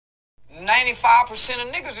95%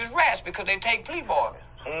 of niggas is rats because they take plea bargains.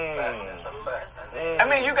 That's a fact. I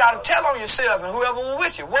mean, you got to tell on yourself and whoever was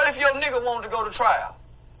with you. What if your nigga wanted to go to trial?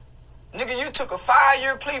 Nigga, you took a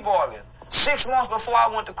 5-year plea bargain 6 months before I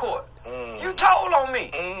went to court. You told on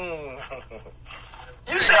me.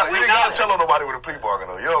 You said we ain't got to tell on nobody with a plea bargain,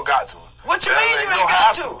 though. You don't got to. What you mean you ain't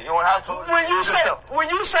got to? You don't have to. When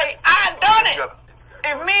you say I done it,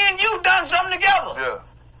 if me and you done something together,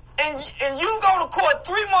 and you go to court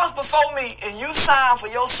 3 months before me and you sign for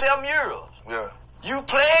your 7 euros, you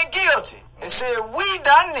pled guilty and said we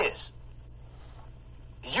done this.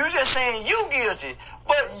 You just saying you guilty,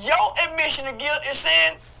 but your admission of guilt is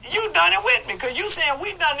saying you done it with me because you saying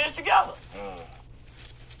we done this together.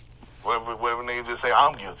 Whatever nigga just say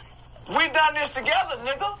I'm guilty. We done this together,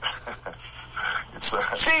 nigga.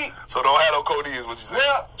 See, so don't have no codeine is what you say.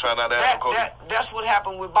 Well, try not to have no codeine. That's what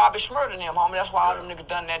happened with Bobby Shmurda and them, homie. That's why all them niggas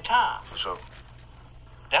done that time. For sure.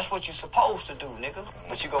 That's what you supposed to do, nigga.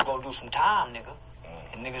 But you go do some time, nigga.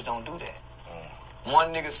 And niggas don't do that.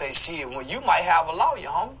 One nigga say, shit, well, you might have a lawyer,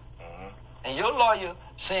 homie. And your lawyer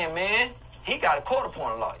saying, man, he got a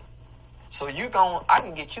court-appointed lawyer. So I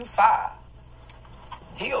can get you 5.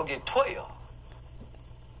 He gonna get 12.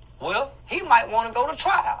 Well, he might want to go to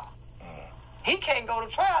trial. He can't go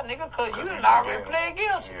to trial, nigga, because you done already pled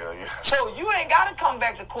guilty. So you ain't got to come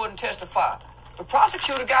back to court and testify. The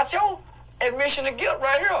prosecutor got your admission of guilt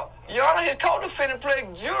right here. Your Honor, his co-defendant pled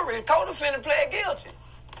guilty.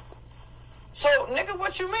 So, nigga,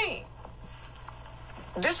 what you mean?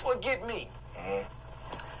 This what get me.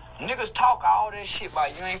 Niggas talk all that shit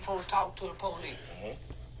about you ain't supposed to talk to the police.